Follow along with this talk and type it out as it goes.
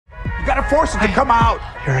gotta force it to come out.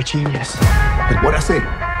 You're a genius. What'd I say? No,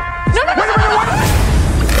 no, Wait a minute, what?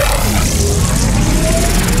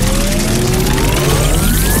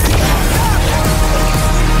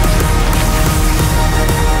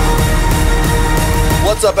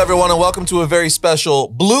 What's up, everyone, and welcome to a very special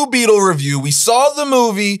Blue Beetle review. We saw the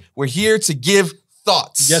movie. We're here to give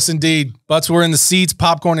thoughts. Yes, indeed. Butts were in the seats,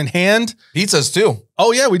 popcorn in hand. Pizzas, too.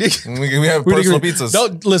 Oh, yeah, we did. We have personal pizzas.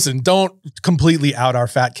 Don't completely out our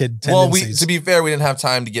fat kid tendencies. Well, to be fair, we didn't have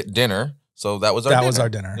time to get dinner, so that was our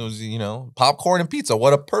dinner. It was, popcorn and pizza.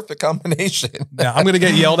 What a perfect combination. Yeah, I'm going to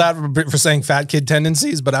get yelled at for saying fat kid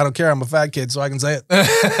tendencies, but I don't care. I'm a fat kid, so I can say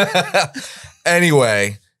it.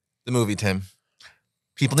 Anyway, the movie, Tim.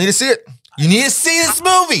 People need to see it. You need to see this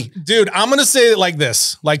movie. Dude, I'm going to say it like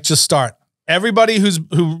this. Just start. Everybody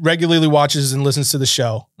who regularly watches and listens to the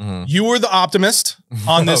show, you were the optimist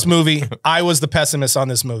on this movie. I was the pessimist on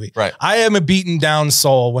this movie. Right. I am a beaten down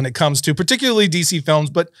soul when it comes to particularly DC films,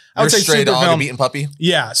 but I would say straight super on film. a beaten puppy.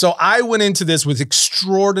 Yeah. So I went into this with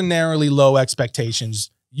extraordinarily low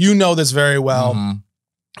expectations. You know this very well.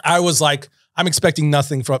 I was like, I'm expecting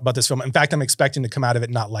nothing about this film. In fact, I'm expecting to come out of it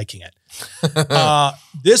not liking it.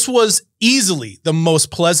 This was easily the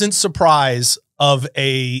most pleasant surprise of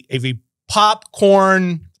a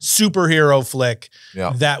popcorn superhero flick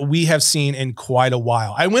that we have seen in quite a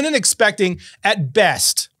while. I went in expecting, at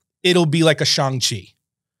best, it'll be like a Shang-Chi.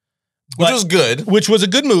 Which was good. Which was a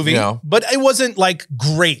good movie, Yeah. but it wasn't like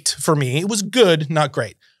great for me. It was good, not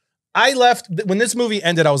great. I left, when this movie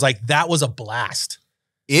ended, I was like, that was a blast.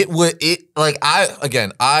 I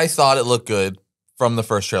thought it looked good from the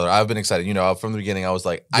first trailer. I've been excited. From the beginning, I was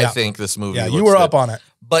like, I think this movie looks you were good. up on it.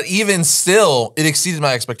 But even still, it exceeded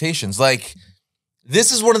my expectations. Like,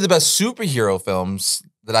 this is one of the best superhero films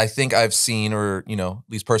that I think I've seen or, at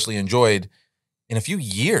least personally enjoyed in a few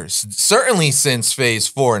years. Certainly since phase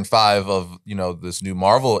 4 and 5 of, this new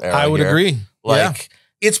Marvel era. I would agree.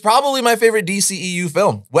 It's probably my favorite DCEU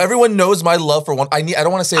film. Well, everyone knows my love for one. I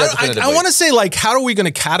don't want to say that definitively. I want to say, how are we going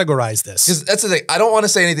to categorize this? Because that's the thing. I don't want to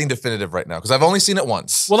say anything definitive right now because I've only seen it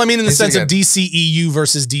once. Well, I mean, in the sense of DCEU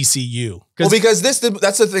versus DCU. Well, because that's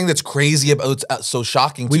the thing that's crazy about. It's so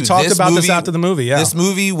shocking. We talked about this after the movie. Yeah, this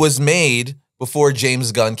movie was made before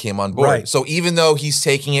James Gunn came on board. Right. So even though he's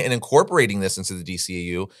taking it and incorporating this into the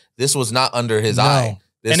DCEU, this was not under his eye.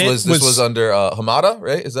 This was under Hamada,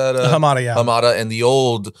 right? Is that Hamada? Yeah, Hamada and the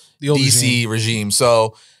old DC regime.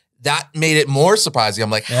 So that made it more surprising.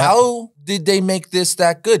 I'm like, how did they make this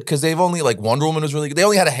that good? Because they've only Wonder Woman was really good. They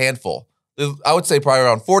only had a handful. I would say probably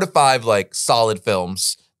around 4 to 5 solid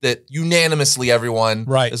films that unanimously everyone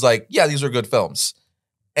is like, yeah, these are good films.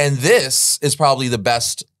 And this is probably the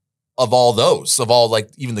best of all those, of all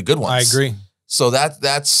even the good ones. I agree. So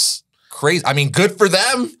that's crazy. I mean, good for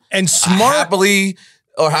them. And smart.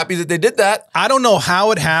 Happy that they did that. I don't know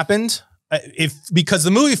how it happened, because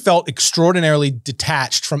the movie felt extraordinarily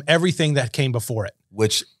detached from everything that came before it.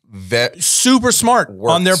 Which super smart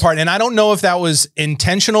on their part. And I don't know if that was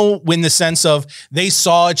intentional in the sense of they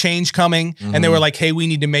saw a change coming and they were like, hey, we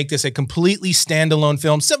need to make this a completely standalone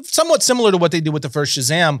film, somewhat similar to what they did with the first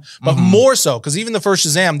Shazam, but more so, because even the first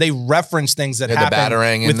Shazam, they reference things that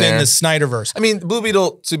happened within the Snyderverse. I mean, Blue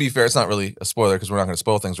Beetle, to be fair, it's not really a spoiler because we're not going to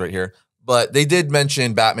spoil things right here, but they did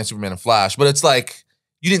mention Batman, Superman, and Flash, but it's like,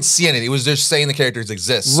 you didn't see anything. It was just saying the characters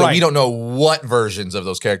exist. So we don't know what versions of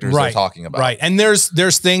those characters they're talking about. Right. And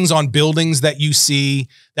there's things on buildings that you see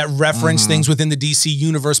that reference things within the DC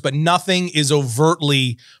universe, but nothing is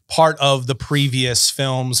overtly part of the previous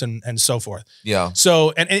films and so forth. Yeah.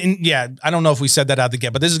 So, and yeah, I don't know if we said that out the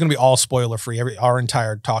gate, but this is going to be all spoiler free, our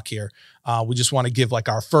entire talk here. We just want to give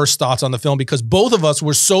our first thoughts on the film because both of us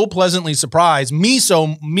were so pleasantly surprised. Why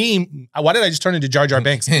did I just turn into Jar Jar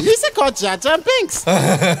Binks? Lisa called Jar Jar Binks.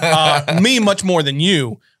 Me much more than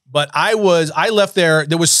you, but I left there.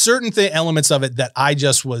 There was certain elements of it that I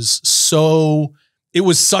just was it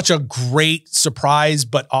was such a great surprise,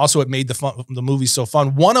 but also it made the movie so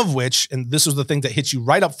fun. One of which, and this was the thing that hits you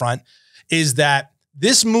right up front, is that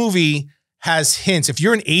this movie has hints. If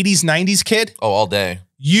you're an 80s, 90s kid. Oh, all day.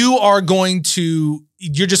 You're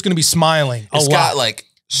just going to be smiling a lot. It's got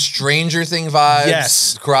Stranger Thing vibes.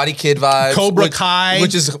 Yes. Karate Kid vibes. Cobra Kai.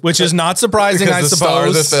 Which is not surprising, I suppose. Star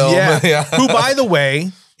of the film. Yeah. Who, by the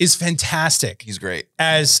way, is fantastic. He's great.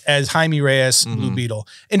 As Jaime Reyes, Blue Beetle.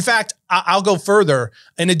 In fact, I'll go further.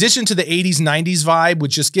 In addition to the 80s, 90s vibe,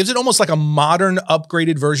 which just gives it almost like a modern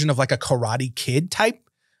upgraded version of a Karate Kid type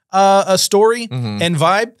story and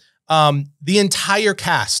vibe, the entire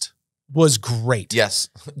cast was great. Yes.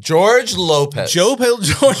 George Lopez. George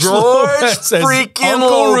Lopez freaking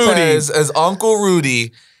Uncle Lopez as Uncle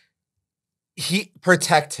Rudy.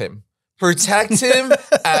 Protect him. Protect him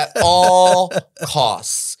at all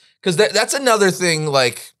costs. Because that's another thing,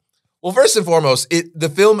 like, well, first and foremost, the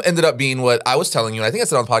film ended up being what I was telling you, and I think I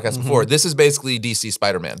said on the podcast before, this is basically DC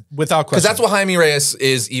Spider-Man. Without question. Because that's what Jaime Reyes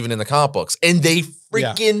is even in the comic books. And they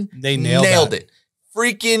freaking they nailed it.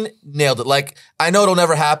 Freaking nailed it. Like, I know it'll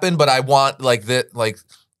never happen, but I want, like,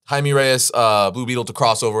 Jaime Reyes, Blue Beetle to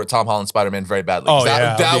cross over with Tom Holland Spider-Man very badly. Oh,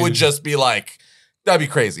 that would just be like, that'd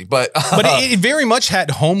be crazy. But it very much had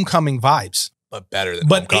Homecoming vibes. But better than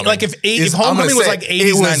Homecoming. Like if Homecoming was like 80s,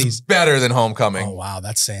 it was 90s. better than Homecoming. Oh, wow.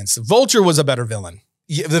 That's saying so. Vulture was a better villain.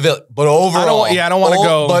 Yeah, the villain. But overall. I don't want to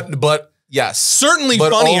go. But yes. Certainly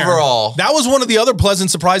but funnier. Overall. That was one of the other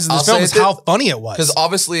pleasant surprises of this film is how funny it was. Because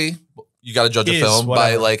obviously, you got to judge a film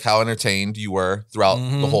by like how entertained you were throughout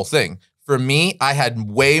the whole thing. For me, I had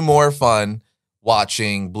way more fun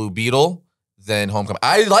watching Blue Beetle than Homecoming.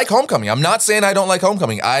 I like Homecoming. I'm not saying I don't like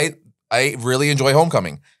Homecoming. I really enjoy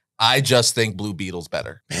Homecoming. I just think Blue Beetle's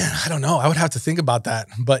better. Man, I don't know. I would have to think about that.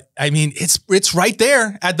 But I mean, it's right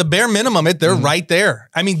there at the bare minimum. They're right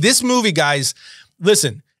there. I mean, this movie, guys,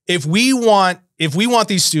 listen, if we want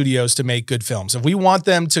these studios to make good films, if we want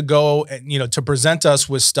them to go and, to present us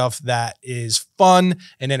with stuff that is fun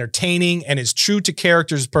and entertaining and is true to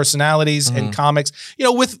characters' personalities and comics,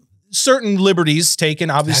 with certain liberties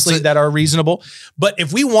taken, obviously, that are reasonable. But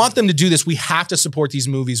if we want them to do this, we have to support these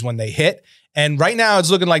movies when they hit. And right now,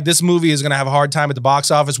 it's looking like this movie is going to have a hard time at the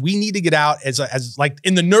box office. We need to get out as like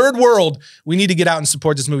in the nerd world. We need to get out and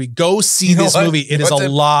support this movie. Go see this movie. It is a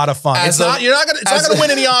lot of fun. It's not going to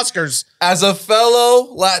win any Oscars. As a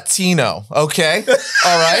fellow Latino, okay,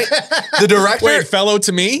 all right. The director, wait, fellow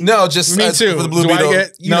to me? No, just me too. For the Blue Beetle,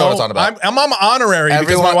 you know what I'm talking about. I'm honorary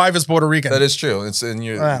because my wife is Puerto Rican. That is true. It's in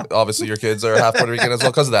you. Obviously, your kids are half Puerto Rican as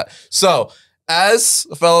well because of that. So, as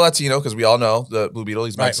a fellow Latino, because we all know the Blue Beetle,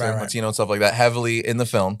 he's Mexican, Latino, and stuff like that, heavily in the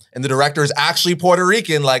film, and the director is actually Puerto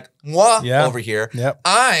Rican, like moi over here.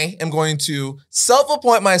 I am going to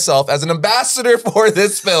self-appoint myself as an ambassador for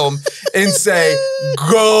this film and say,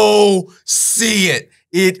 go see it.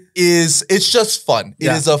 It's just fun.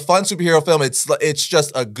 It is a fun superhero film. It's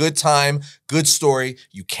just a good time, good story.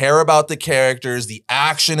 You care about the characters. The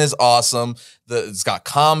action is awesome. It's got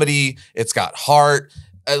comedy. It's got heart.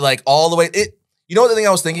 Like all the way. You know what the thing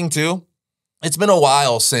I was thinking too? It's been a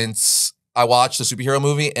while since I watched a superhero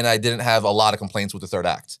movie and I didn't have a lot of complaints with the third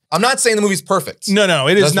act. I'm not saying the movie's perfect. No,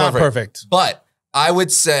 it is not perfect. But I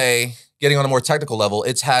would say, getting on a more technical level,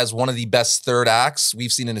 it has one of the best third acts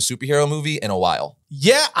we've seen in a superhero movie in a while.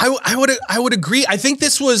 Yeah, I would agree. I think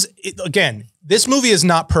this was, again, this movie is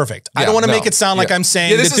not perfect. I don't want to make it sound like I'm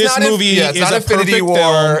saying that this movie is not Infinity War.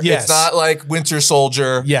 Film. Yes. It's not like Winter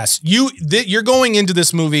Soldier. Yes, you're going into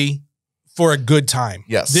this movie for a good time.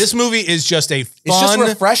 Yes. This movie is just a fun. It's just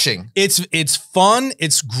refreshing. It's fun.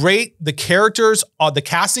 It's great. The characters, the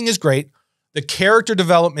casting is great. The character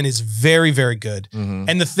development is very, very good. And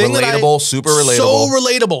the thing super relatable. So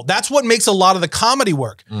relatable. That's what makes a lot of the comedy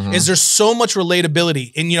work, is there's so much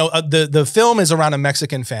relatability. And, the film is around a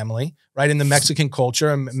Mexican family, right? In the Mexican culture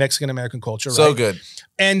and Mexican-American culture, right? So good.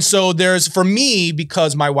 And so for me,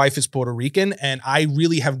 because my wife is Puerto Rican and I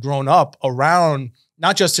really have grown up around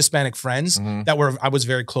not just Hispanic friends that I was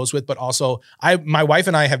very close with, but also my wife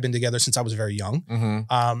and I have been together since I was very young.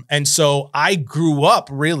 And so I grew up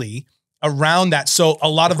really around that. So a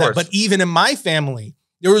lot of that, but even in my family,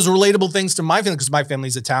 there was relatable things to my family because my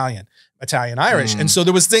family's Italian-Irish. And so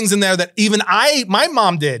there was things in there that even my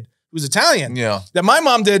mom did, who's Italian, that my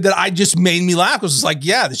mom did that I just made me laugh. It was just like,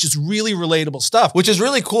 it's just really relatable stuff. Which is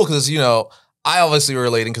really cool because, I obviously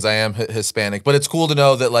relating because I am Hispanic, but it's cool to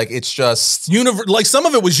know that like it's just like some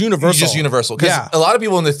of it was universal. Just universal. Because a lot of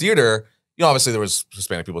people in the theater, obviously there was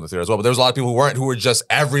Hispanic people in the theater as well, but there was a lot of people who were just,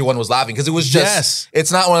 everyone was laughing because it was just,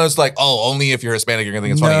 it's not one of those like, oh, only if you're Hispanic you're gonna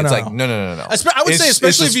think it's funny. It's like, no. I would say,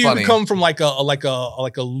 especially if you come from like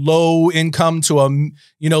a low income to a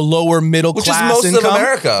lower middle class income. Which is most of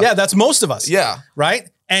America. Yeah, that's most of us. Yeah. Right?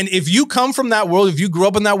 And if you come from that world, if you grew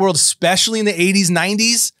up in that world, especially in the 80s,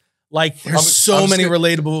 90s, like there's so many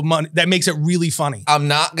relatable that makes it really funny. I'm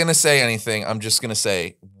not gonna say anything. I'm just gonna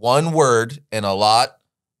say one word, and a lot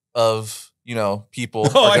of people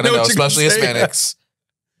are gonna know, especially Hispanics.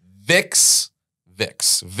 Vicks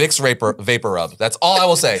vapor rub. That's all I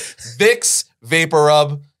will say. Vicks vapor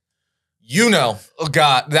rub. Oh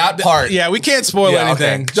God, that part. Yeah, we can't spoil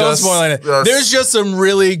anything. Okay. Don't spoil anything. There's just some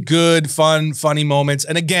really good, fun, funny moments.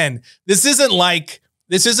 And again, this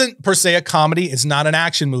isn't per se a comedy. It's not an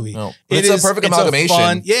action movie. No, it's a perfect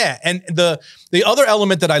amalgamation. And the other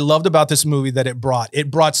element that I loved about this movie that it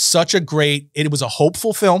brought such a great, it was a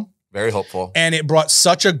hopeful film. Very hopeful. And it brought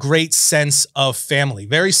such a great sense of family,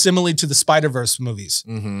 very similarly to the Spider-Verse movies.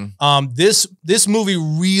 This movie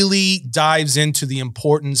really dives into the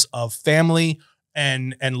importance of family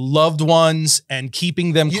and loved ones and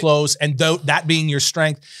keeping them close, and that being your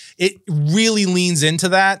strength. It really leans into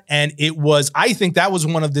that, and I think that was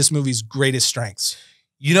one of this movie's greatest strengths.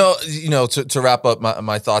 You know, to wrap up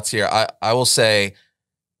my thoughts here, I will say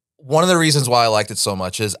one of the reasons why I liked it so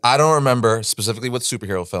much is I don't remember specifically with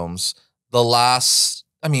superhero films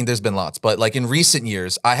there's been lots, but like in recent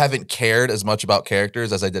years, I haven't cared as much about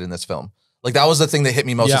characters as I did in this film. Like that was the thing that hit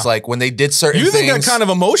me most. Is like when they did certain things. You got kind of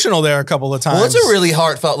emotional there a couple of times. Well, it's a really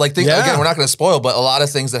heartfelt thing. Again, we're not going to spoil, but a lot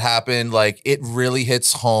of things that happen, like it really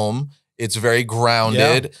hits home. It's very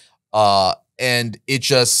grounded. And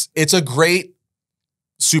it's a great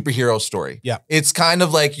superhero story. Yeah. It's kind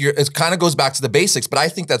of like it kind of goes back to the basics, but I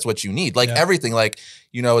think that's what you need. Like everything, like,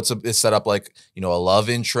 it's set up like, a love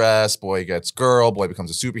interest, boy gets girl, boy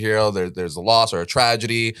becomes a superhero. There's a loss or a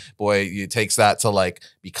tragedy. Boy, he takes that to like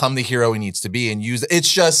become the hero he needs to be and use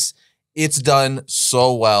it. It's done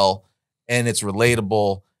so well and it's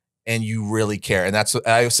relatable and you really care. And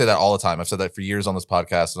I say that all the time. I've said that for years on this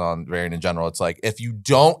podcast and on Variant in general. It's like, if you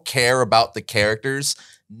don't care about the characters,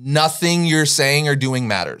 nothing you're saying or doing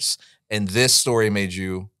matters. And this story made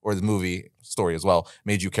you, or the movie story as well,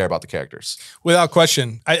 made you care about the characters. Without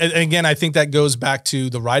question. I think that goes back to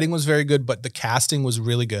the writing was very good, but the casting was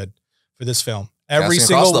really good for this film. Every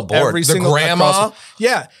single grandma,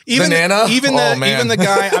 even the nana, even the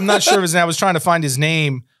guy. I'm not sure of his name. I was trying to find his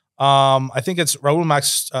name. I think it's Raul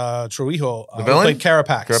Max Trujillo. The villain played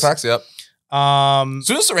Carapax. Carapax, yep.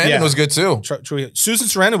 Susan Sarandon was good too. Susan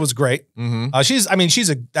Sarandon was great. She's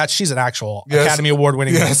an actual Academy Award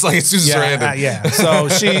winning. Yeah, it's like Susan Sarandon. So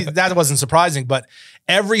that wasn't surprising, but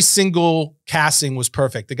every single casting was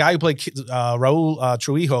perfect. The guy who played Raul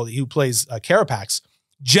Trujillo, who plays Carapax,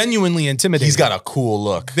 genuinely intimidating. He's got a cool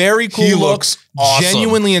look. Very cool He look. looks awesome.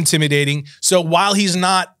 Genuinely intimidating. So while he's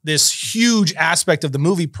not this huge aspect of the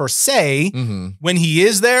movie per se, when he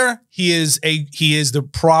is there, he is the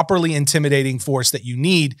properly intimidating force that you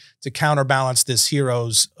need to counterbalance this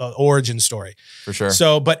hero's origin story. For sure.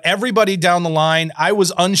 So, but everybody down the line, I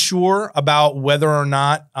was unsure about whether or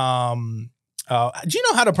not, do you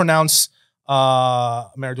know how to pronounce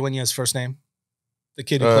Maridueña's first name? The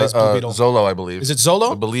kid who plays Blue Beetle. Zolo, I believe. Is it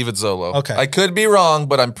Zolo? I believe it's Zolo. Okay. I could be wrong,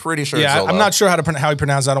 but I'm pretty sure it's Zolo. I'm not sure how he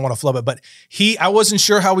pronounced it. I don't want to flub it. But I wasn't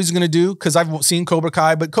sure how he's going to do because I've seen Cobra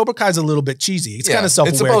Kai, but Cobra Kai is a little bit cheesy. It's kind of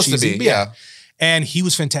self-aware. It's supposed to be, yeah. And he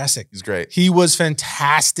was fantastic. He's great. He was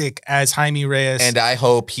fantastic as Jaime Reyes. And I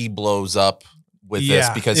hope he blows up with this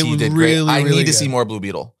because he did great. I need to see more Blue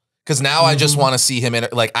Beetle. Because now I just want to see him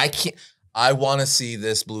I want to see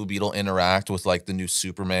this Blue Beetle interact with like the new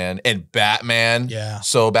Superman and Batman. Yeah.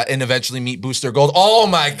 So and eventually meet Booster Gold. Oh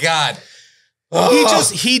my God.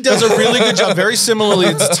 He does a really good job. Very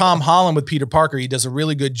similarly to Tom Holland with Peter Parker. He does a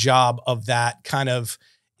really good job of that kind of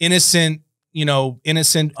innocent,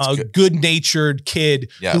 good-natured kid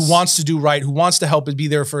who wants to do right, who wants to help and be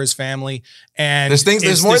there for his family. And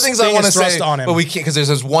there's more things I want to say, but we can't because there's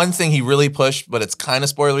this one thing he really pushed, but it's kind of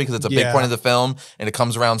spoilery because it's a big point of the film and it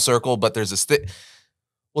comes around circle. But there's this thing.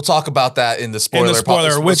 We'll talk about that in the spoiler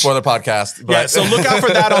podcast. But. Yeah, so look out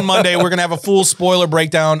for that on Monday. We're gonna have a full spoiler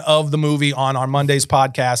breakdown of the movie on our Monday's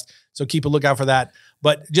podcast. So keep a lookout for that.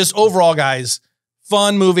 But just overall, guys,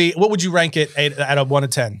 fun movie. What would you rank it out of 1 to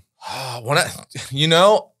 10? I'm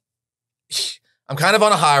kind of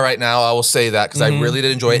on a high right now. I will say that because I really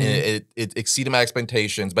did enjoy it and it exceeded my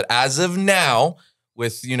expectations. But as of now,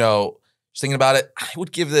 with just thinking about it, I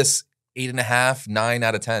would give this 8.5, 9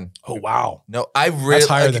 out of 10. Oh wow! No, I really That's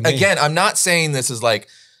higher than me. Again, I'm not saying this is like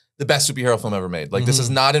the best superhero film ever made. Like this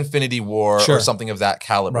is not Infinity War or something of that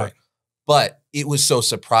caliber. Right. But it was so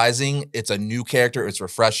surprising. It's a new character. It's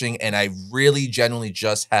refreshing. And I really genuinely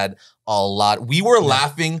just had a lot. We were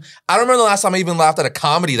laughing. I don't remember the last time I even laughed at a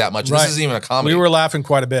comedy that much. This isn't even a comedy. We were laughing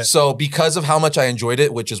quite a bit. So because of how much I enjoyed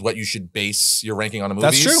it, which is what you should base your ranking on a movie.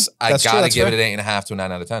 That's true. I gotta give it an 8.5 to a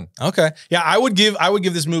 9 out of 10. Okay. Yeah, I would give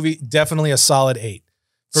this movie definitely a solid 8.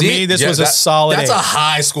 For me, this was a solid 8. That's a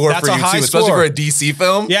high score for you too, especially for a DC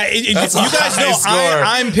film. Yeah, you guys know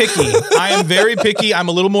I'm picky. I am very picky. I'm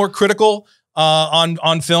a little more critical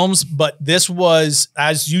on films, but this was,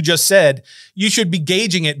 as you just said, you should be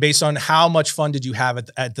gauging it based on how much fun did you have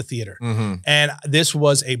at the theater. And this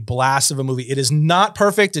was a blast of a movie. It is not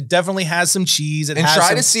perfect. It definitely has some cheese.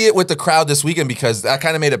 Try to see it with the crowd this weekend because that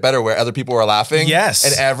kind of made it better where other people were laughing. Yes.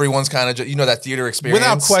 And everyone's kind of, that theater experience.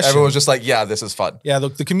 Without question. Everyone's just like, yeah, this is fun. Yeah,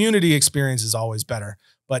 the community experience is always better.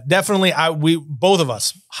 But definitely, we both of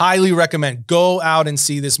us highly recommend go out and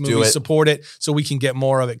see this movie, support it, so we can get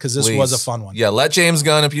more of it because this was a fun one. Yeah, let James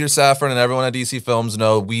Gunn and Peter Safran and everyone at DC Films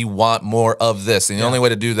know we want more of this, and the only way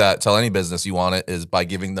to do that, tell any business you want it, is by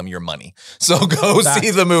giving them your money. So go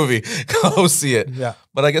see the movie, go see it. Yeah.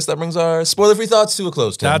 But I guess that brings our spoiler-free thoughts to a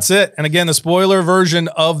close, Tim. That's it. And again, the spoiler version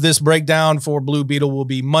of this breakdown for Blue Beetle will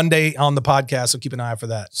be Monday on the podcast, so keep an eye out for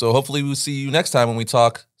that. So hopefully we'll see you next time when we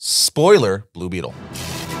talk spoiler Blue Beetle.